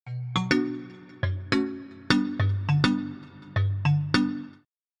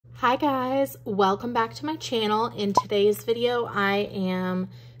Hi guys, welcome back to my channel. In today's video, I am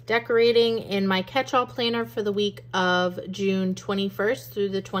decorating in my catch-all planner for the week of June 21st through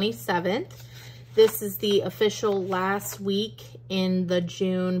the 27th. This is the official last week in the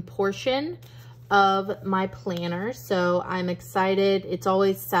June portion of my planner, so I'm excited. It's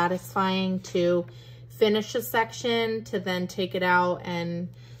always satisfying to finish a section, to then take it out and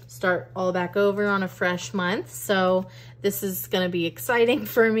start all back over on a fresh month. So this is going to be exciting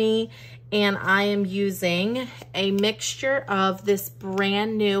for me. And I am using a mixture of this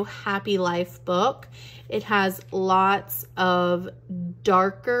brand new Happy Life book. It has lots of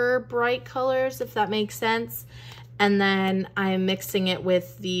darker bright colors, if that makes sense. And then I'm mixing it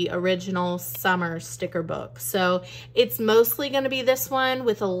with the original summer sticker book. So it's mostly going to be this one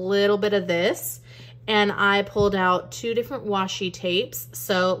with a little bit of this. And I pulled out 2 different washi tapes.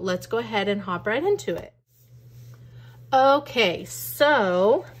 So let's go ahead and hop right into it. Okay,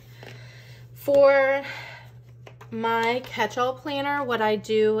 so for my catch-all planner, what I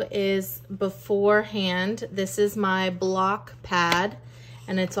do is beforehand, this is my block pad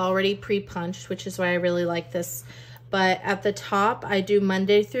and it's already pre-punched, which is why I really like this. But at the top, I do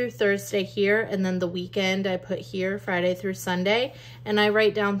Monday through Thursday here, and then the weekend I put here, Friday through Sunday, and I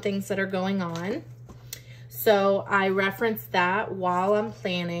write down things that are going on. So I reference that while I'm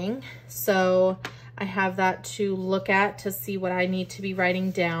planning. So I have that to look at to see what I need to be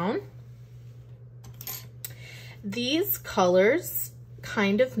writing down. These colors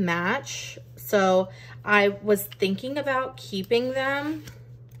kind of match. So I was thinking about keeping them,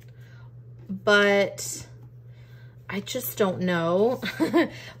 but I just don't know.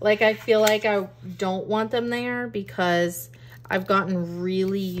 Like, I feel like I don't want them there because I've gotten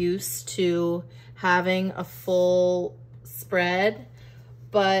really used to having a full spread,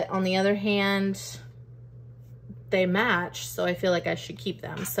 but on the other hand, they match, so I feel like I should keep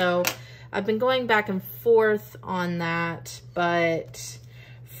them. So I've been going back and forth on that, but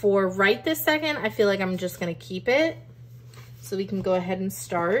for right this second, I feel like I'm just gonna keep it. So we can go ahead and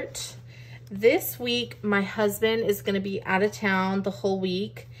start. This week, my husband is gonna be out of town the whole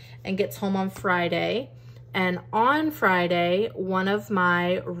week and gets home on Friday. And on Friday, one of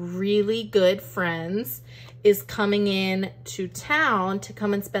my really good friends is coming in to town to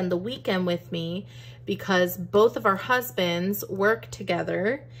come and spend the weekend with me because both of our husbands work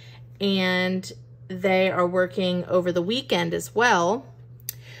together and they are working over the weekend as well.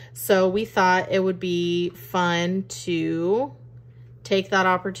 So we thought it would be fun to take that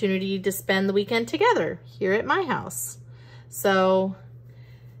opportunity to spend the weekend together here at my house. So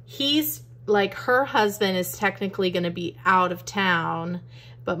he's like, her husband is technically going to be out of town,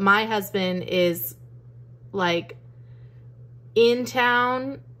 but my husband is like in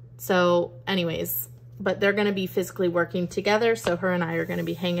town. So anyways, but they're going to be physically working together. So her and I are going to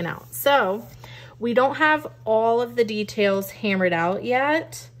be hanging out. So we don't have all of the details hammered out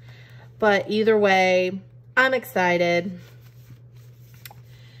yet, but either way, I'm excited.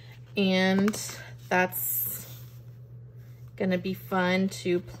 And that's gonna be fun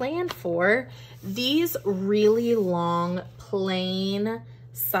to plan for. These really long, plain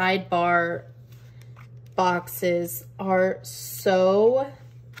sidebar boxes are so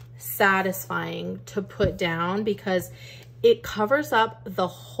satisfying to put down because it covers up the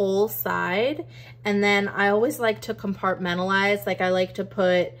whole side. And then I always like to compartmentalize. Like, I like to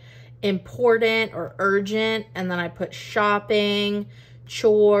put important or urgent, and then I put shopping,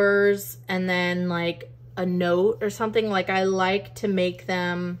 chores, and then like a note or something. Like, I like to make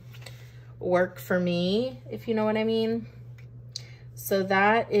them work for me, if you know what I mean. So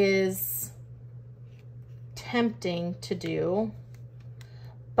that is tempting to do.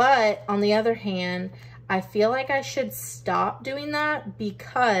 But on the other hand, I feel like I should stop doing that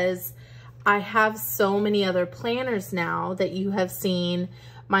because I have so many other planners now that you have seen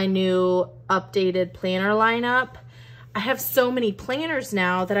my new updated planner lineup. I have so many planners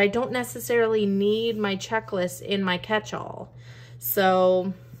now that I don't necessarily need my checklist in my catch-all.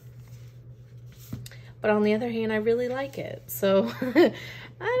 So, but on the other hand, I really like it. So, I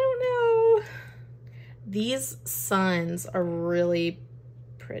don't know. These suns are really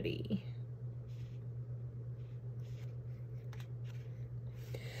pretty.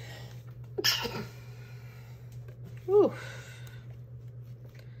 Whew.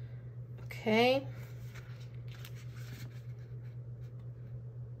 Okay.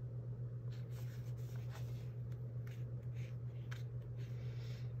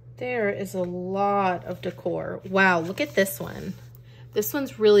 There is a lot of decor. Wow, look at this one. This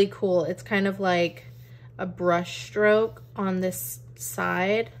one's really cool. It's kind of like a brush stroke on this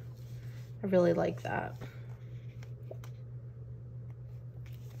side. I really like that.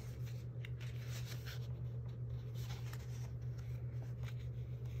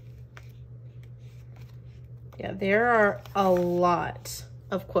 Yeah, there are a lot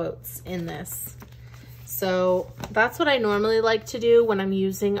of quotes in this. So that's what I normally like to do when I'm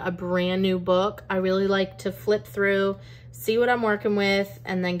using a brand new book. I really like to flip through, see what I'm working with,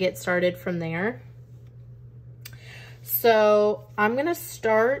 and then get started from there. So I'm gonna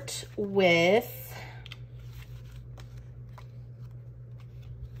start with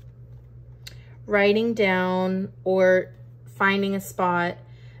writing down or finding a spot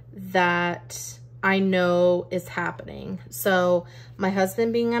that I know is happening. So my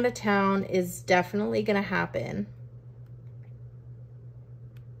husband being out of town is definitely gonna happen.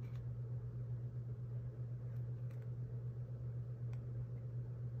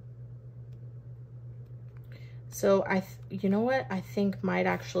 So you know what I think might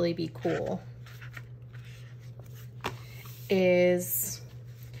actually be cool is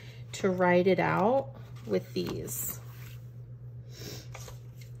to write it out with these.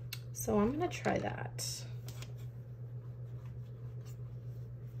 So I'm gonna try that.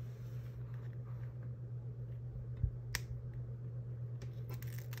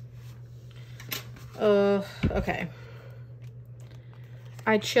 Okay.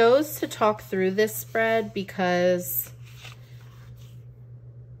 I chose to talk through this spread because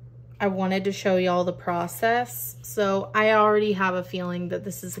I wanted to show y'all the process. So I already have a feeling that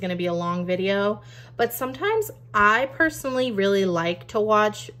this is gonna be a long video, but sometimes I personally really like to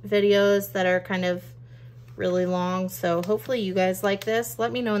watch videos that are kind of really long. So hopefully you guys like this.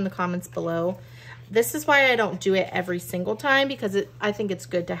 Let me know in the comments below. This is why I don't do it every single time, because I think it's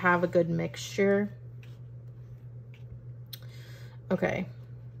good to have a good mixture. Okay.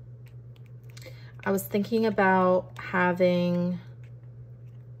 I was thinking about having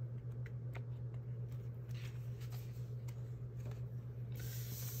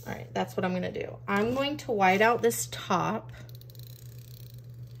all right, that's what I'm gonna do. I'm going to white out this top.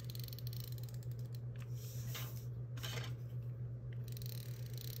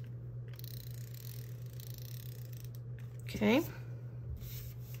 Okay.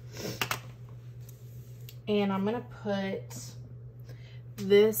 And I'm gonna put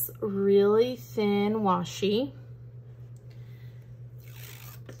this really thin washi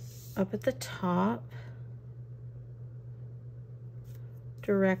up at the top,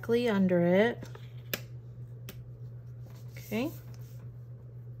 directly under it. Okay.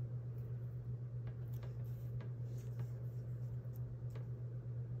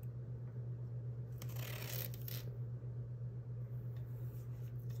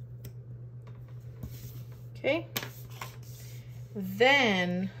 Okay.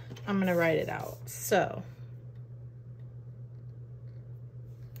 Then I'm gonna write it out. So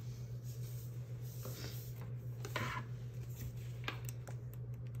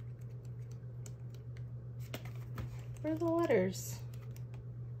where are the letters?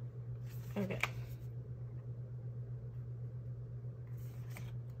 Okay.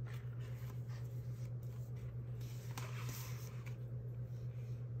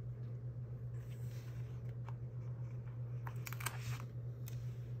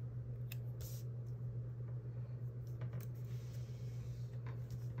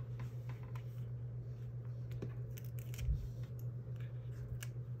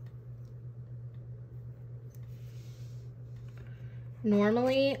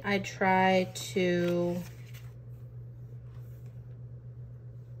 Normally, I try to,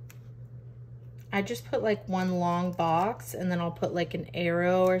 I just put like one long box and then I'll put like an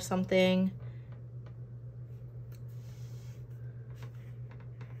arrow or something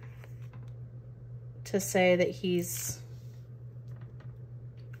to say that he's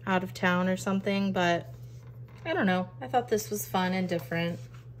out of town or something, but I don't know. I thought this was fun and different.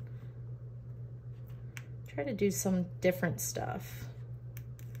 Try to do some different stuff,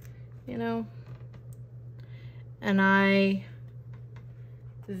 you know? And I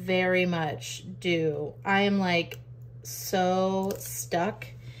very much do. I am like so stuck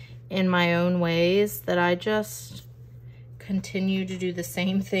in my own ways that I just continue to do the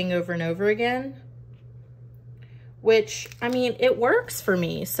same thing over and over again, which, I mean, it works for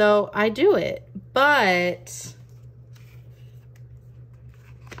me, so I do it, but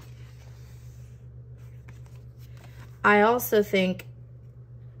I also think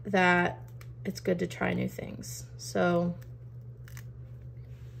that it's good to try new things. So,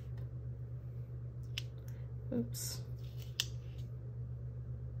 oops.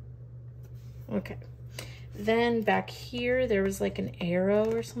 Okay. Then back here, there was like an arrow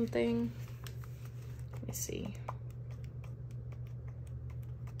or something. Let me see.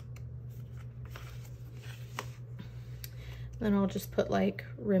 Then I'll just put like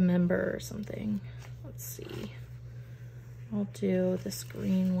remember or something. Let's see. I'll do this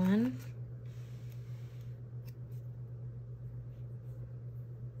green one.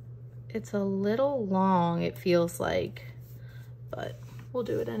 it's a little long, it feels like, but we'll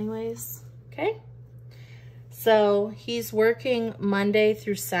do it anyways, okay? So he's working Monday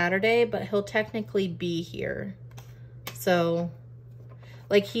through Saturday, but he'll technically be here. So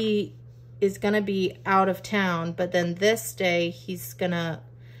like he is gonna be out of town, but then this day he's gonna,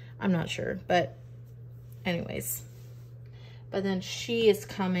 I'm not sure, but anyways. But then she is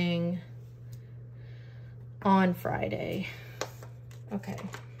coming on Friday. Okay.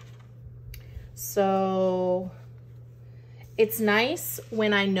 So it's nice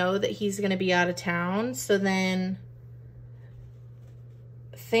when I know that he's going to be out of town. So then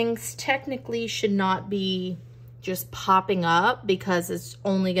things technically should not be just popping up because it's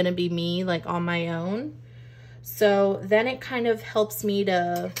only going to be me like on my own. So then it kind of helps me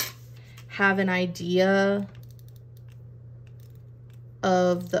to have an idea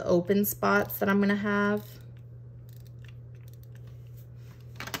of the open spots that I'm going to have.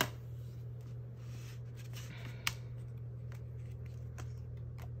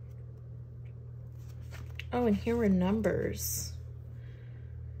 Oh, and here are numbers.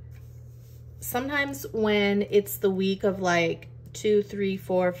 Sometimes when it's the week of like 2, 3,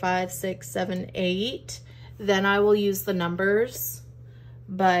 4, 5, 6, 7, 8, then I will use the numbers.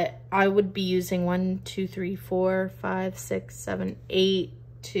 But I would be using 1, 2, 3, 4, 5, 6, 7, 8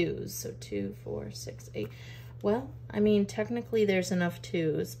 twos. So 2, 4, 6, 8. Well, I mean, technically there's enough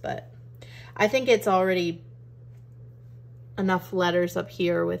twos, but I think it's already enough letters up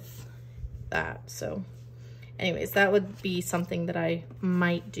here with that. So anyways, that would be something that I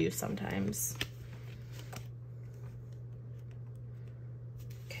might do sometimes.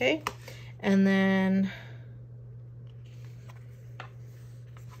 Okay, and then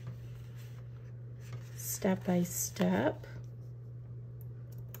step by step,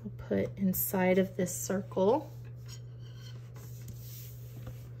 I'll put inside of this circle.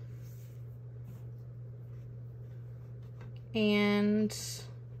 And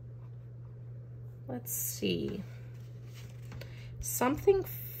let's see, something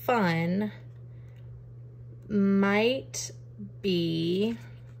fun might be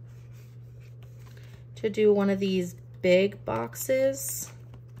to do one of these big boxes.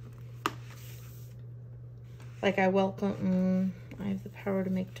 Like I welcome, I have the power to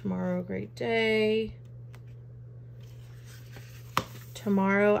make tomorrow a great day.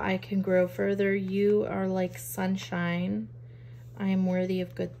 Tomorrow I can grow further. You are like sunshine. I am worthy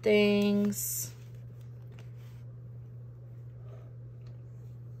of good things.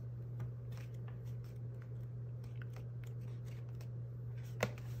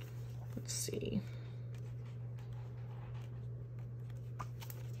 Let's see.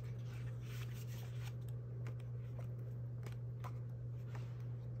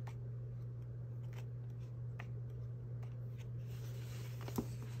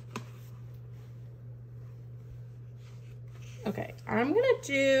 Okay, I'm gonna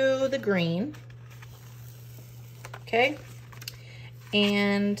do the green. Okay,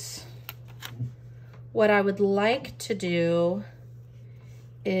 and what I would like to do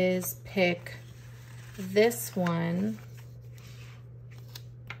is pick this one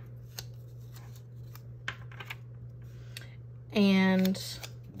and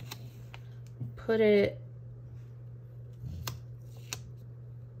put it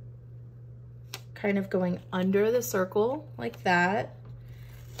kind of going under the circle like that.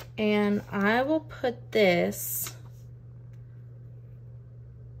 And I will put this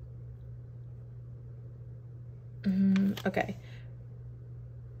okay.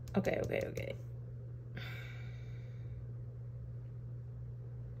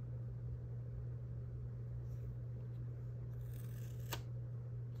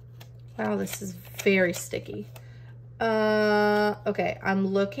 Wow, this is very sticky. Okay, I'm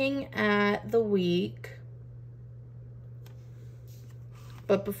looking at the week,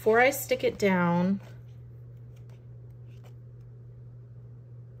 but before I stick it down,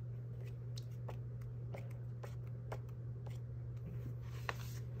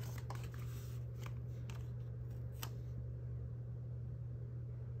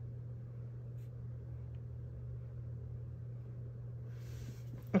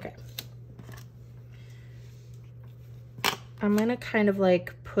 okay. I'm gonna kind of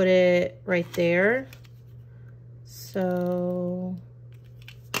like put it right there. So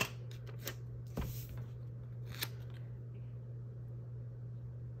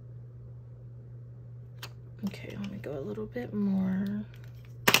okay, let me go a little bit more.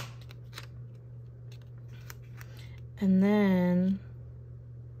 And then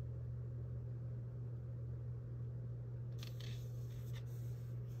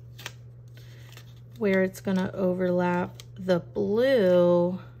where it's gonna overlap the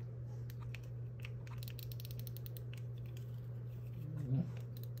blue,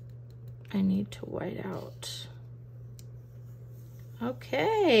 I need to white out.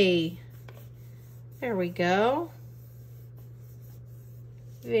 Okay, there we go.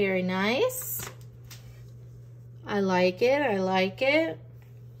 Very nice. I like it, I like it.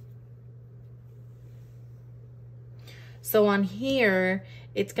 So on here,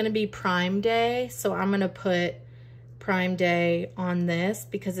 it's gonna be Prime Day, so I'm gonna put Prime Day on this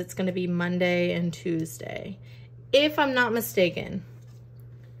because it's gonna be Monday and Tuesday. If I'm not mistaken,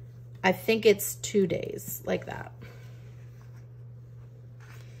 I think it's 2 days like that.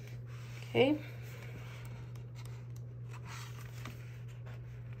 Okay.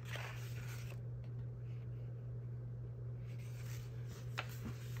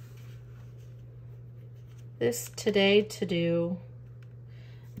 This today to do,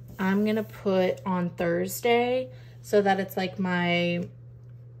 I'm gonna put on Thursday so that it's like my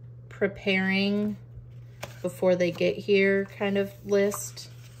preparing before they get here kind of list.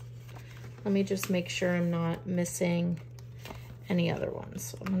 Let me just make sure I'm not missing any other ones.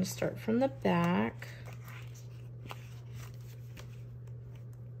 So I'm gonna start from the back.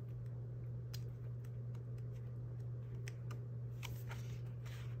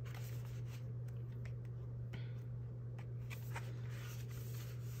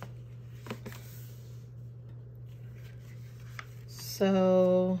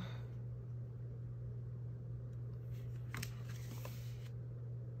 So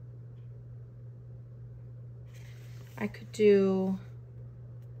I could do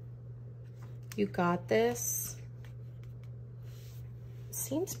You Got This.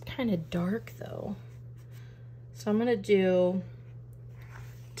 Seems kind of dark though. So I'm gonna do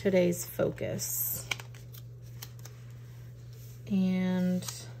Today's Focus. And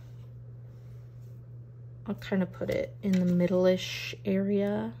I'll kind of put it in the middle-ish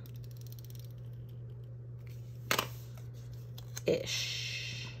area.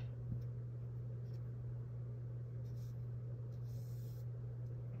 Ish.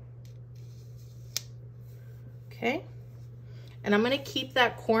 Okay. And I'm going to keep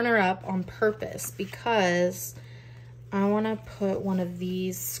that corner up on purpose because I want to put one of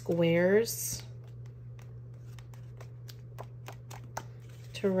these squares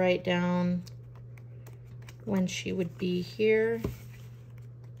to write down when she would be here.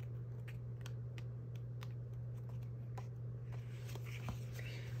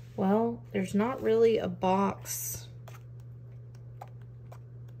 Well, there's not really a box.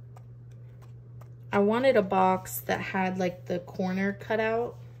 I wanted a box that had like the corner cut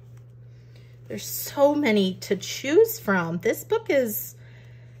out. There's so many to choose from. This book is,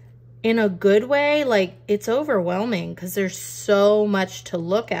 in a good way, like it's overwhelming because there's so much to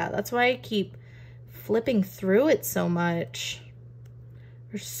look at. That's why I keep flipping through it so much.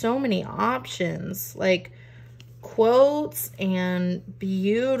 There's so many options, like quotes and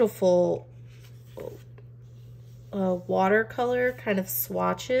beautiful watercolor kind of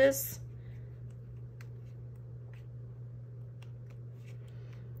swatches.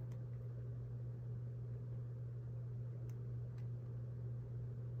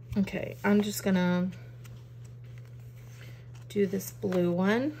 Okay, I'm just gonna do this blue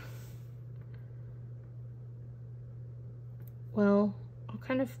one. Well, I'll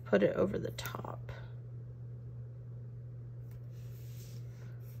kind of put it over the top.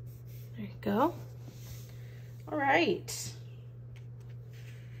 There you go. All right.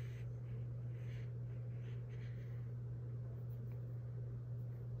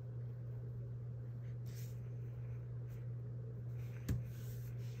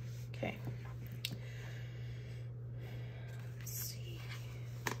 Okay. Let's see.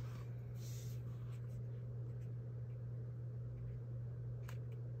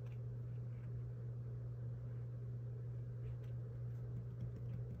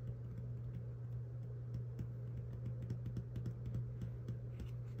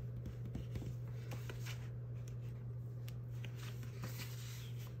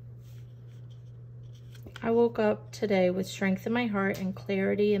 I woke up today with strength in my heart and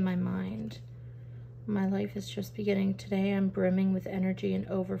clarity in my mind. My life is just beginning. Today I'm brimming with energy and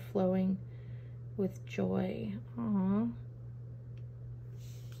overflowing with joy. Aww.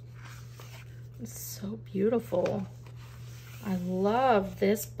 It's so beautiful. I love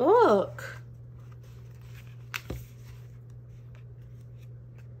this book.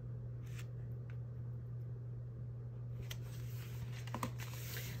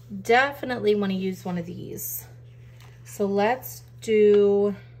 Definitely want to use one of these. So let's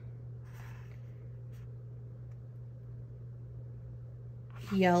do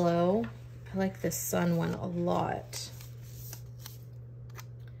yellow. I like this sun one a lot.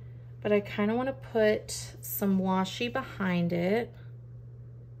 But I kind of want to put some washi behind it.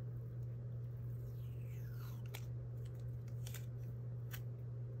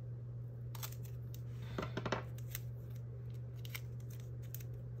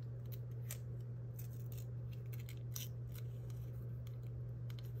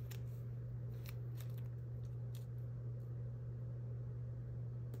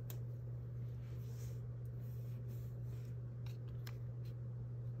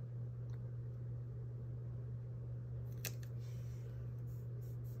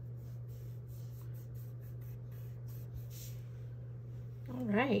 All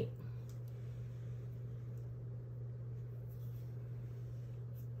right.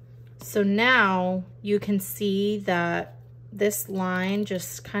 So now you can see that this line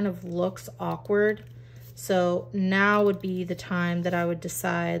just kind of looks awkward. So now would be the time that I would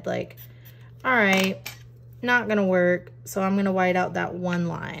decide, like, all right, not gonna work, so I'm gonna white out that one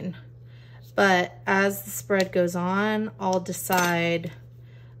line. But as the spread goes on, I'll decide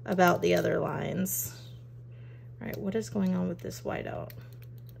about the other lines. All right, what is going on with this whiteout?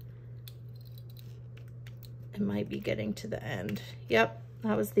 It might be getting to the end. Yep,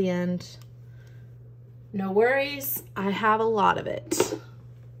 that was the end. No worries, I have a lot of it.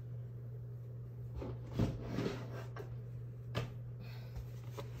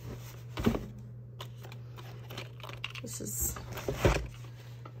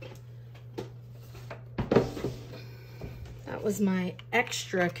 That was my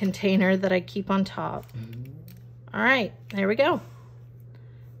extra container that I keep on top. All right, there we go.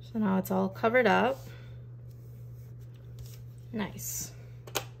 So now it's all covered up. Nice.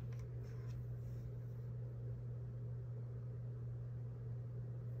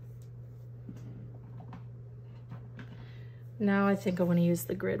 Now I think I want to use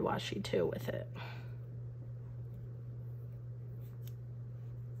the grid washi too with it.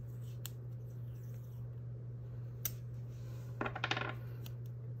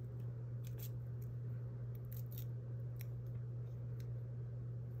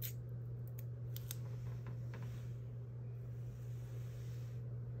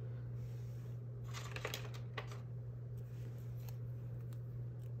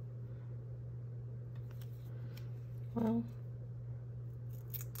 Well,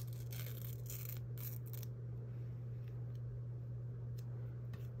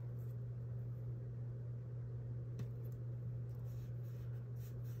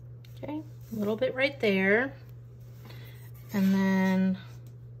 okay, a little bit right there. And then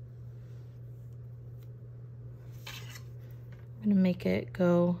I'm gonna make it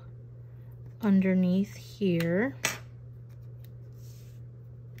go underneath here.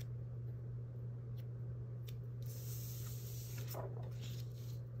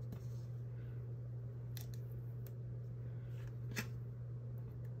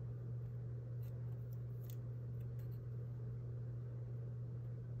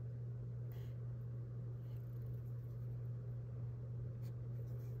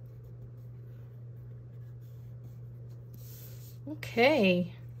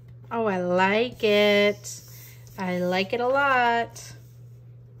 Okay. Oh, I like it. I like it a lot.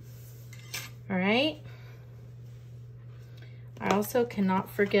 All right. I also cannot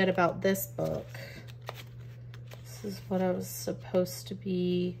forget about this book. This is what I was supposed to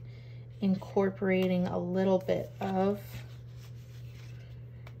be incorporating a little bit of.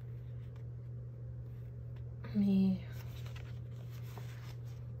 Let me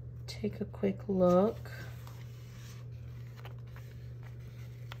take a quick look.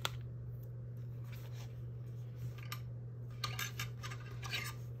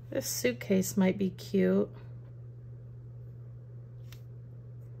 This suitcase might be cute.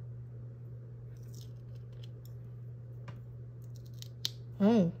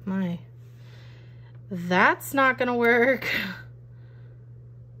 Oh my. That's not gonna work.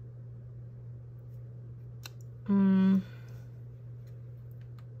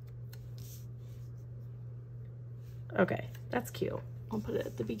 Okay, that's cute. I'll put it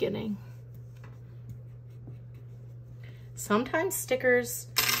at the beginning. Sometimes stickers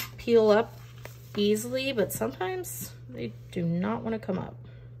peel up easily, but sometimes they do not want to come up.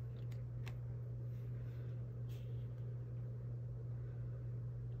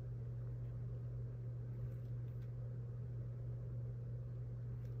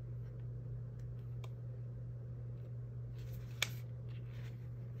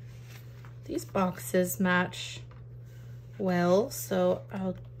 These boxes match well, so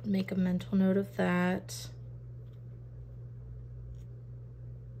I'll make a mental note of that.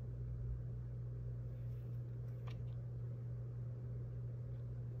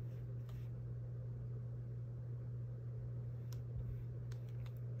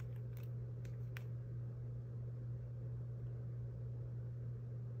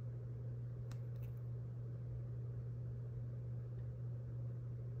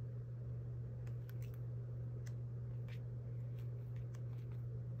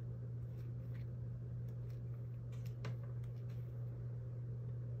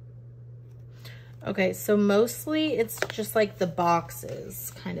 Okay, so mostly it's just like the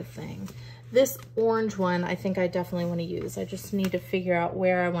boxes kind of thing. This orange one, I think I definitely want to use. I just need to figure out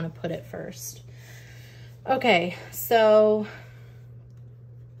where I want to put it first. Okay, so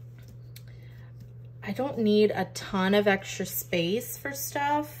I I don't need a ton of extra space for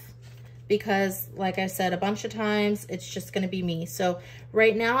stuff because, like I said, a bunch of times it's just gonna be me. So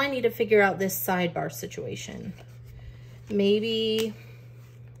right now I need to figure out this sidebar situation. Maybe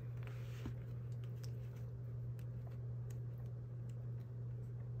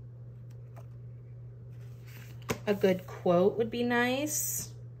a good quote would be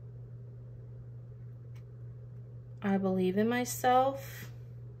nice. I believe in myself.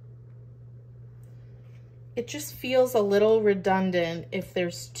 It just feels a little redundant if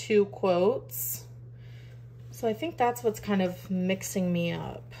there's two quotes. So I think that's what's kind of mixing me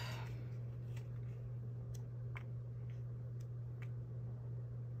up.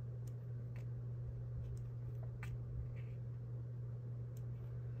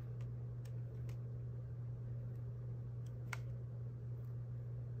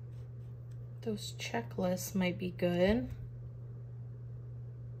 Those checklists might be good.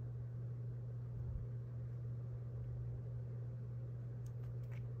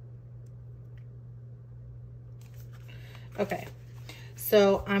 Okay,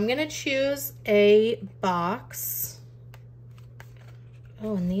 so I'm gonna choose a box.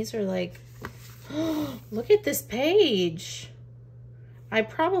 Oh, and these are like, look at this page. I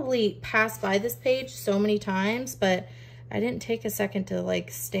probably passed by this page so many times, but I didn't take a second to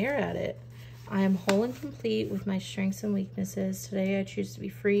like stare at it. I am whole and complete with my strengths and weaknesses. Today I choose to be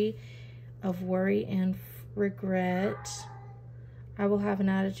free of worry and regret. I will have an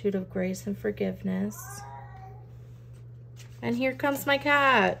attitude of grace and forgiveness. And here comes my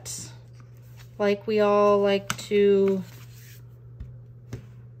cat. Like we all like to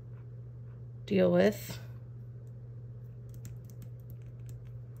deal with.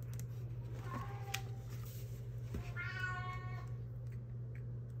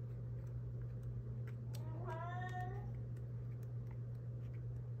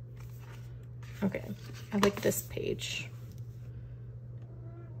 Okay, I like this page.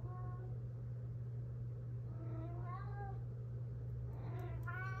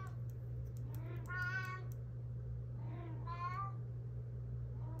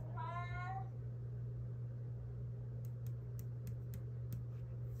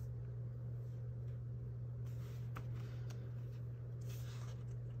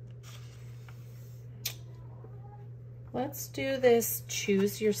 Let's do this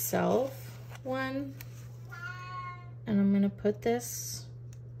choose yourself one, and I'm gonna put this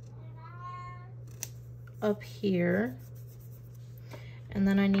up here, and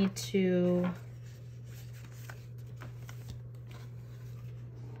then I need to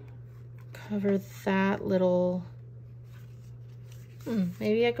cover that little,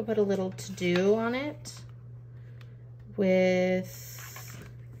 maybe I could put a little to do on it with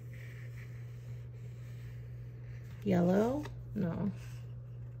yellow. No,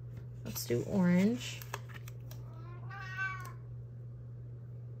 let's do orange.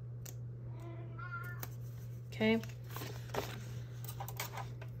 Okay,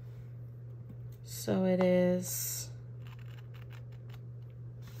 so it is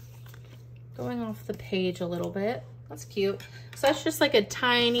going off the page a little bit. That's cute. So that's just like a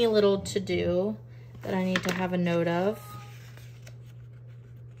tiny little to-do that I need to have a note of.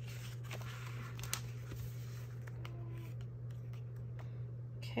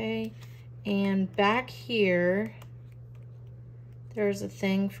 Okay, and back here, there's a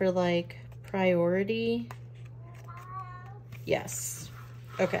thing for like priority. Yes,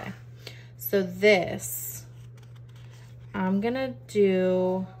 okay. So this, I'm gonna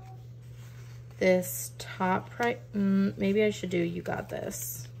do this top maybe I should do You Got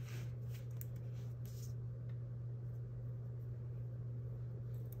This.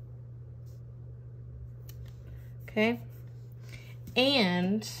 Okay.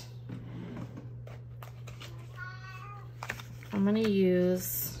 And I'm gonna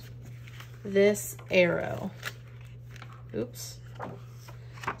use this arrow. Oops.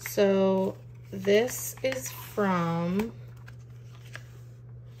 So this is from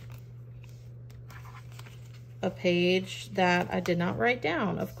a page that I did not write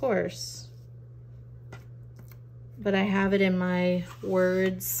down, of course, but I have it in my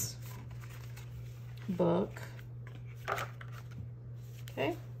words book.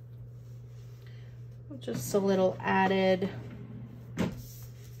 Okay, just a little added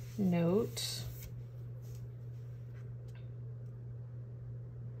note.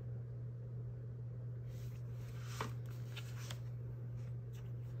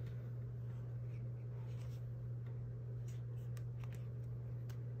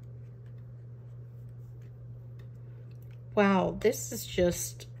 Wow, this is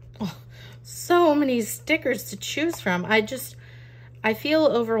just so many stickers to choose from. I feel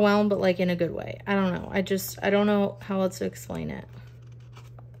overwhelmed, but like in a good way. I don't know. I don't know how else to explain it.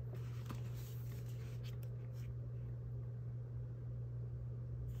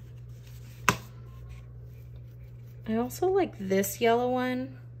 I also like this yellow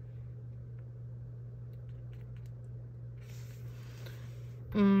one.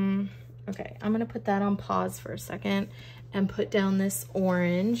 Okay, I'm gonna put that on pause for a second and put down this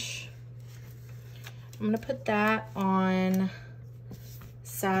orange. I'm gonna put that on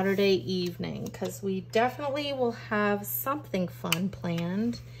Saturday evening because we definitely will have something fun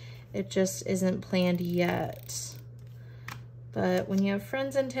planned. It just isn't planned yet. But when you have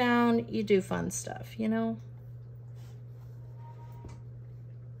friends in town, you do fun stuff, you know?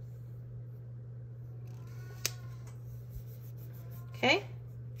 Okay.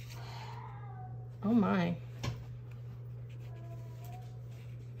 Oh my.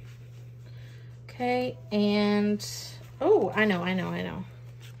 Okay, and oh, I know.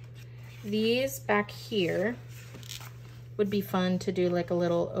 These back here would be fun to do like a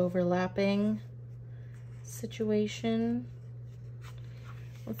little overlapping situation.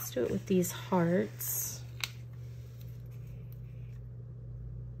 Let's do it with these hearts.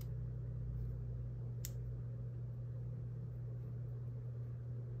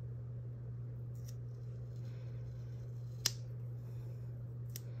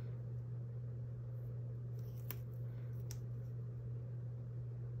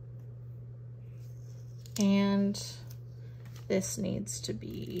 And this needs to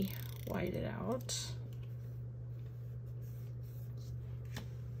be whited out.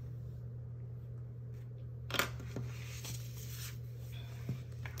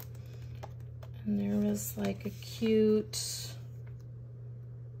 And there was like a cute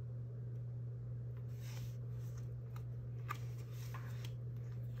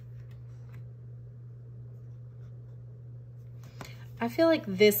I feel like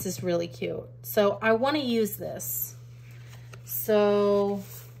this is really cute. So I want to use this. So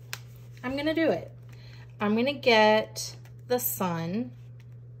I'm going to do it. I'm going to get the sun.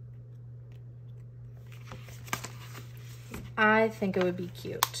 I think it would be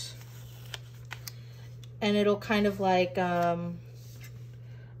cute. And it'll kind of like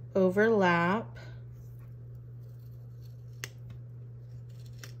overlap.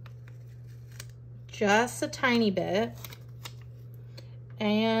 Just a tiny bit.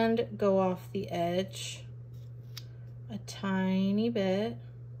 And go off the edge a tiny bit.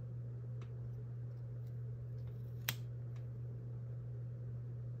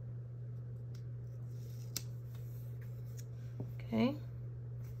 Okay.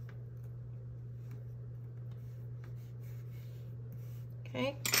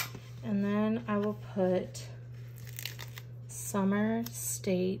 Okay, and then I will put Summer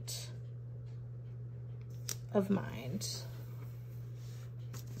State of Mind.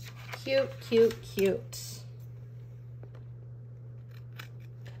 Cute, cute, cute.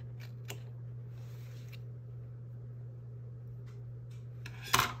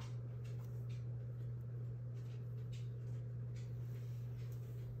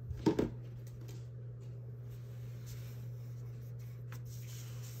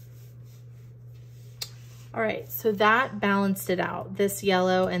 All right, so that balanced it out, this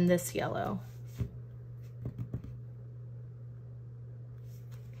yellow and this yellow.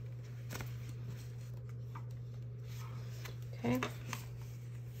 Okay.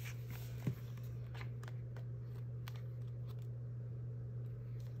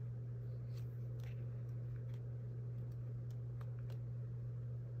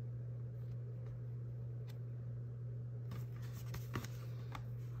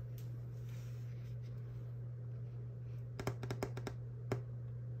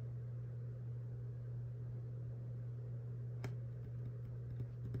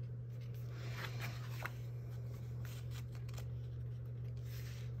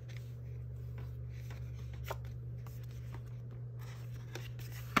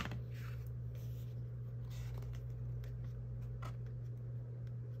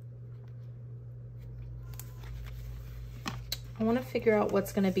 I want to figure out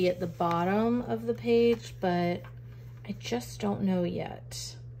what's going to be at the bottom of the page, but I just don't know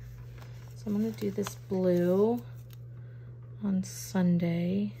yet. So I'm going to do this blue on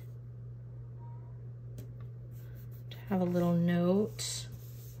Sunday to have a little note.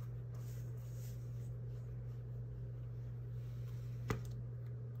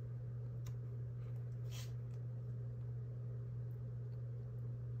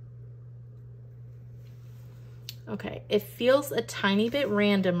 Okay, it feels a tiny bit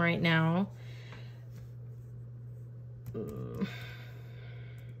random right now.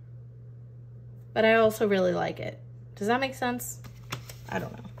 But I also really like it. Does that make sense? I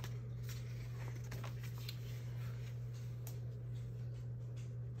don't know.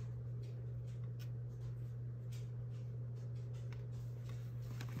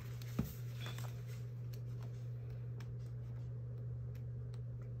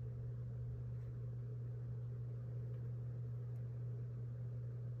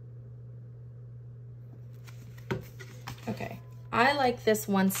 Okay, I like this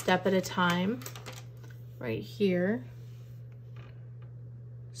one step at a time right here.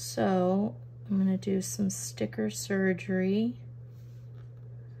 So I'm gonna do some sticker surgery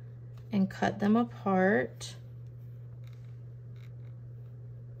and cut them apart.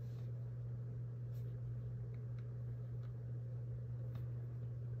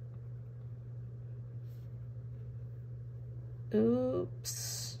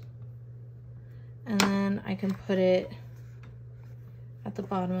 Oops. And then I can put it at the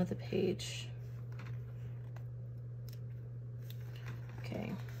bottom of the page.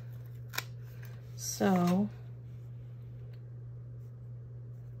 Okay. So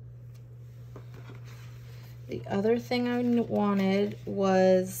the other thing I wanted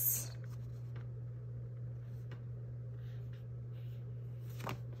was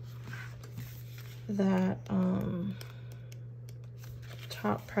that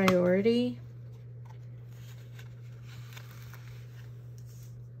top priority.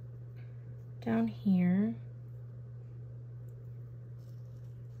 Down here.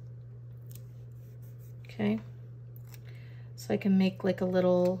 Okay. So I can make like a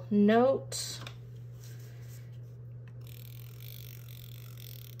little note.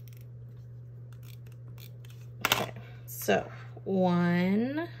 Okay, so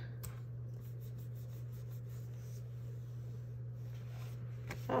 1.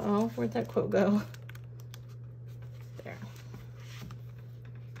 Uh-oh, where'd that quote go? There.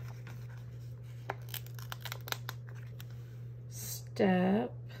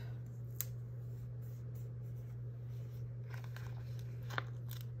 Step.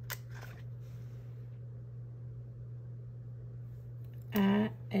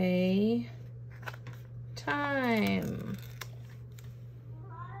 At a time.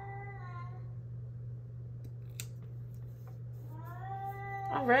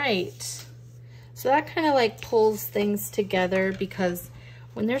 All right. So that kind of like pulls things together, because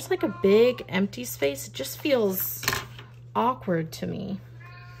when there's like a big empty space, it just feels awkward to me.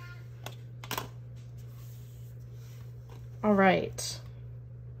 All right.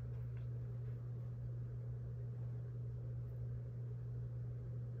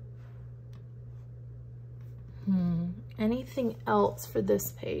 Anything else for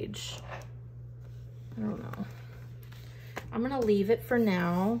this page? I don't know. I'm gonna leave it for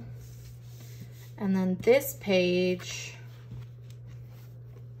now. And then this page,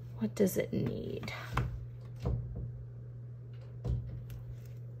 what does it need?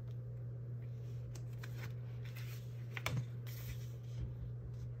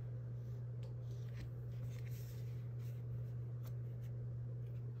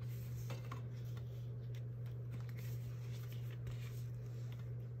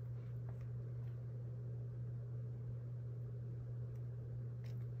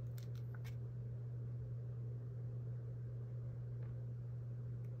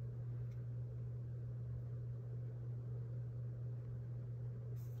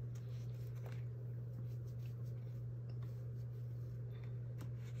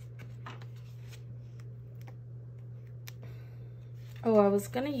 Oh, I was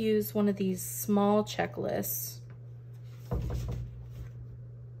gonna use one of these small checklists.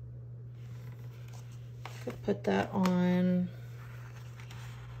 Could put that on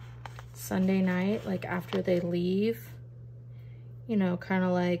Sunday night, like after they leave. You know, kind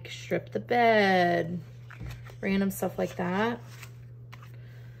of like strip the bed, random stuff like that.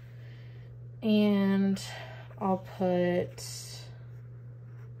 And I'll put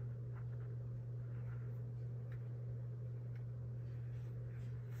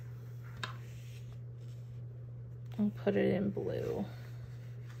it in blue.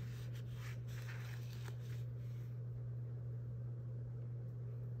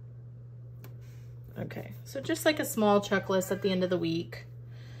 Okay, so just like a small checklist at the end of the week.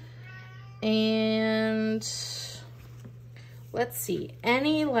 And let's see,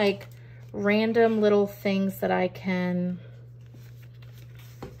 any like random little things that I can,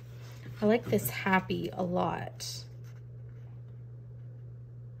 I like this happy a lot.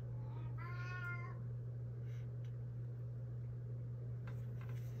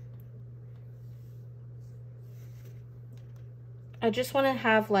 I just want to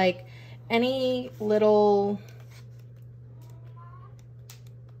have like any little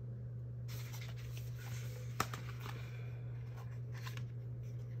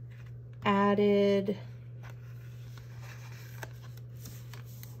added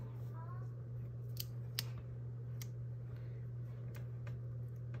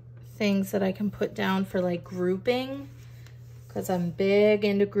things that I can put down for like grouping, because I'm big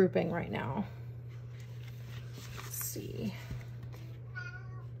into grouping right now. Let's see.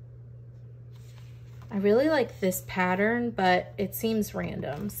 I really like this pattern, but it seems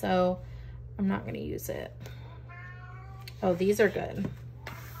random, so I'm not going to use it. Oh, these are good.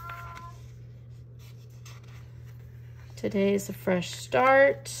 Today is a fresh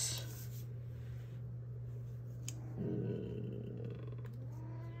start.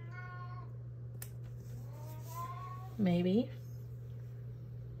 Maybe.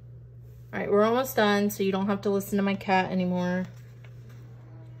 All right, we're almost done, so you don't have to listen to my cat anymore.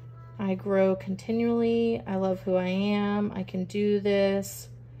 I grow continually. I love who I am. I can do this.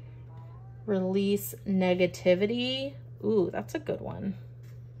 Release negativity. Ooh, that's a good one.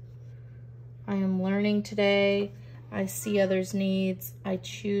 I am learning today. I see others' needs. I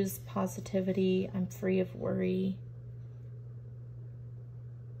choose positivity. I'm free of worry.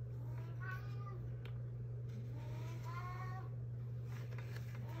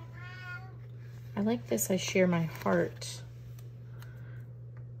 I like this. I share my heart.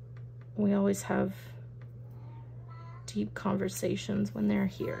 We always have deep conversations when they're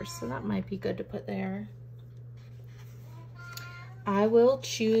here, so that might be good to put there. I will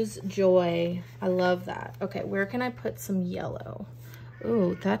choose joy. I love that. Okay, where can I put some yellow?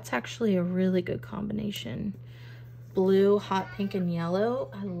 Ooh, that's actually a really good combination. Blue, hot pink, and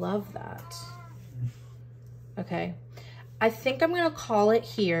yellow. I love that. Okay, I think I'm gonna call it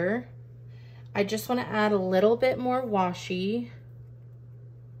here. I just want to add a little bit more washi,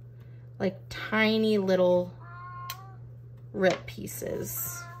 like tiny little rip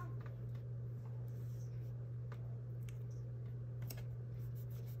pieces.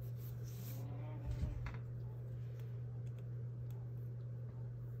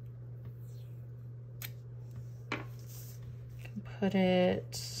 Put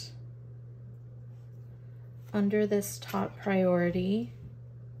it under this top priority.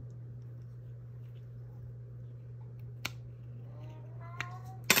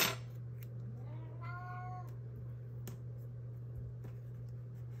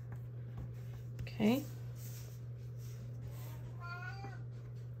 Okay.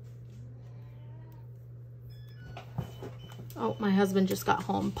 Oh, my husband just got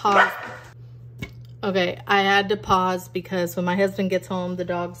home. Pause. Okay, I had to pause because when my husband gets home, the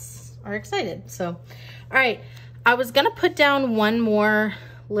dogs are excited. So, all right, I was gonna put down one more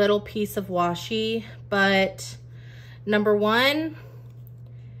little piece of washi, but number one,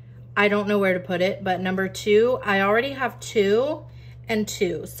 I don't know where to put it, but number two, I already have 2 and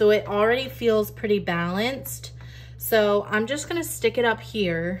 2, so it already feels pretty balanced. So I'm just gonna stick it up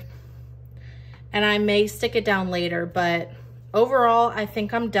here, and I may stick it down later, but overall, I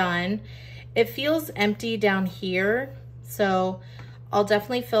think I'm done. It feels empty down here, so I'll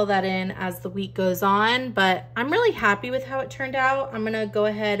definitely fill that in as the week goes on, but I'm really happy with how it turned out. I'm gonna go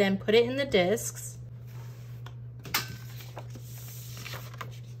ahead and put it in the discs.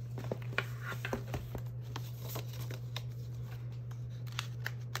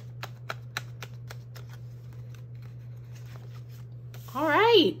 All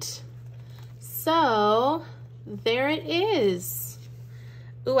right, so there it is.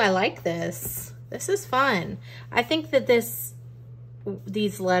 Ooh, I like this. This is fun. I think that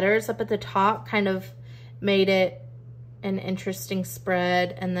these letters up at the top kind of made it an interesting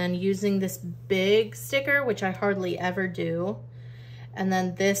spread, and then using this big sticker, which I hardly ever do, and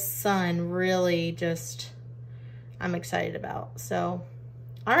then this sun really just, I'm excited about. So,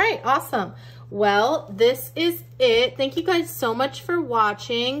 all right, awesome. Well, this is it. Thank you guys so much for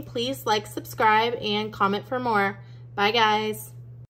watching. Please like, subscribe, and comment for more. Bye, guys.